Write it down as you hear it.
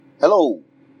Hello,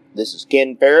 this is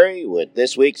Ken Perry with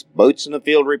this week's Boots in the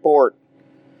Field Report.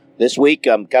 This week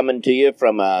I'm coming to you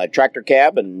from a tractor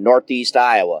cab in northeast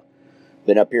Iowa.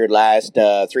 Been up here the last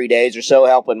 3 days or so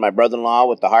helping my brother-in-law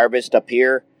with the harvest up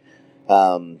here.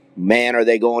 Man, are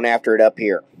they going after it up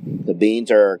here. The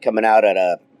beans are coming out at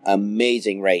an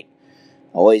amazing rate.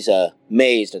 Always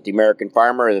amazed at the American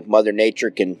farmer that Mother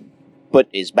Nature can put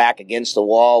his back against the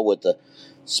wall with the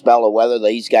spell of weather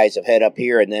these guys have had up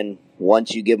here, and then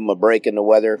once you give them a break in the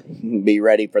weather, be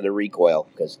ready for the recoil,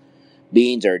 because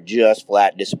beans are just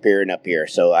flat disappearing up here.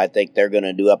 So I think they're going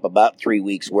to do up about 3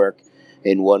 weeks' work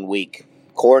in 1 week.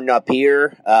 Corn up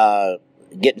here,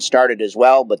 getting started as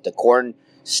well, but the corn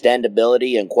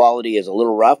standability and quality is a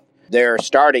little rough. They're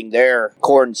starting their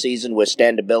corn season with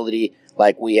standability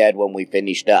like we had when we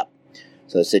finished up.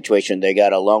 So the situation, they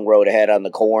got a long road ahead on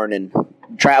the corn, and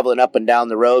traveling up and down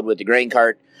the road with the grain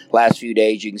cart last few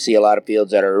days, you can see a lot of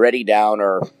fields that are already down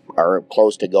or are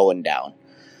close to going down.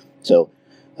 So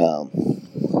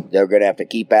they're going to have to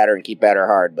keep at her and keep at her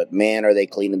hard. But man, are they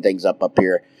cleaning things up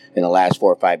here in the last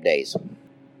 4 or 5 days.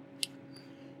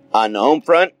 On the home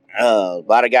front, a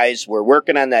lot of guys were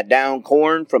working on that down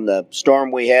corn from the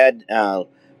storm we had a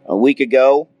week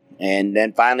ago. And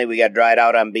then finally we got dried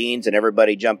out on beans, and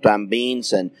everybody jumped on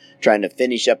beans and trying to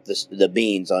finish up the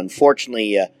beans.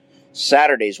 Unfortunately,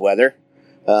 Saturday's weather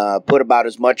put about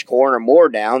as much corn or more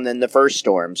down than the first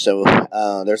storm. So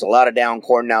there's a lot of down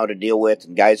corn now to deal with,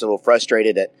 and guys are a little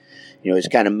frustrated that, it's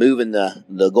kind of moving the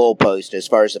goalpost as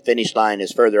far as the finish line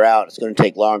is further out. It's going to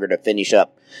take longer to finish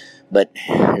up. But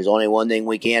there's only one thing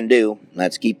we can do.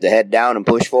 That's keep the head down and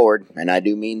push forward. And I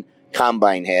do mean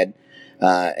combine head.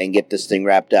 And get this thing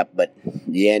wrapped up. But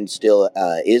the end still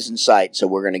is in sight, so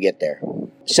we're going to get there.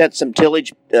 Set some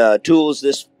tillage tools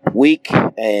this week.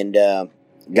 And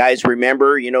guys,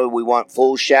 remember, we want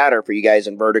full shatter for you guys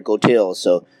in vertical till.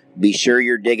 So be sure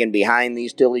you're digging behind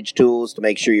these tillage tools to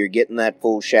make sure you're getting that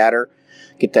full shatter.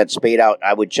 Get that spade out.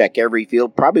 I would check every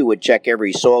field. Probably would check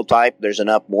every soil type. There's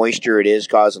enough moisture. It is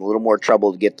causing a little more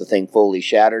trouble to get the thing fully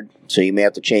shattered. So you may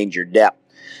have to change your depth.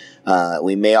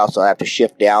 We may also have to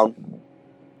shift down.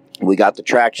 We got the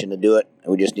traction to do it.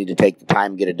 We just need to take the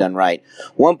time and get it done right.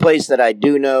 One place that I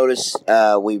do notice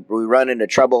we run into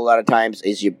trouble a lot of times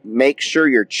is you make sure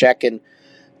you're checking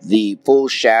the full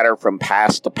shatter from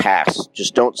pass to pass.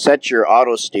 Just don't set your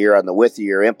auto steer on the width of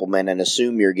your implement and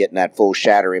assume you're getting that full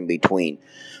shatter in between.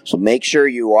 So make sure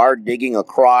you are digging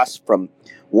across from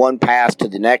one pass to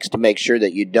the next to make sure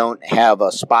that you don't have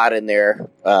a spot in there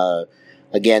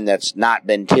again, that's not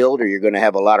been tilled, or you're going to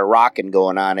have a lot of rocking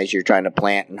going on as you're trying to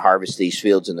plant and harvest these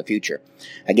fields in the future.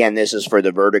 Again, this is for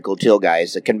the vertical till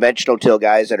guys. The conventional till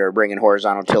guys that are bringing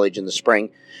horizontal tillage in the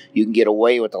spring, you can get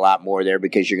away with a lot more there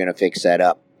because you're going to fix that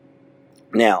up.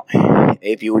 Now,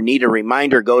 if you need a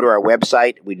reminder, go to our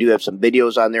website. We do have some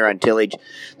videos on there on tillage.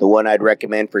 The one I'd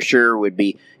recommend for sure would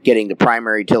be getting the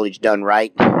primary tillage done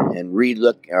right, and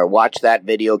look or watch that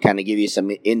video, kind of give you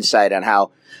some insight on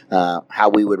how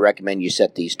we would recommend you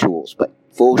set these tools. But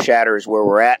full shatter is where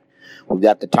we're at. We've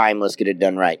got the time. Let's get it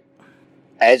done right.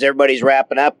 As everybody's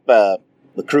wrapping up, the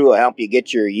crew will help you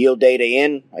get your yield data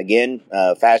in. Again,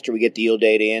 faster we get the yield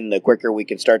data in, the quicker we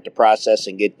can start the process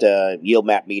and get yield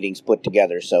map meetings put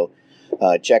together. So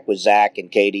check with Zach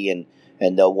and Katie,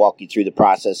 and they'll walk you through the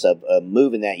process of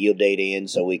moving that yield data in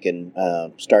so we can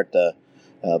start the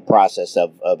process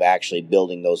of actually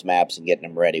building those maps and getting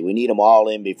them ready. We need them all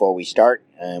in before we start,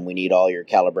 and we need all your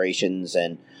calibrations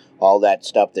and all that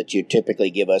stuff that you typically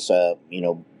give us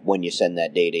when you send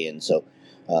that data in. So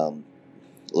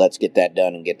let's get that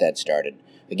done and get that started.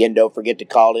 Again, don't forget to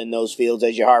call in those fields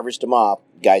as you harvest them off.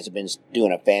 Guys have been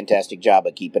doing a fantastic job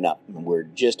of keeping up. We're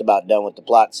just about done with the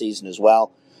plot season as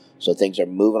well, so things are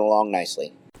moving along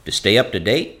nicely. To stay up to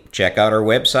date, check out our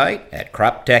website at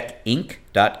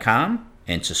croptechinc.com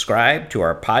and subscribe to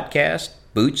our podcast,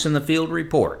 Boots in the Field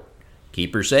Report.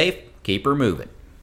 Keep her safe, keep her moving.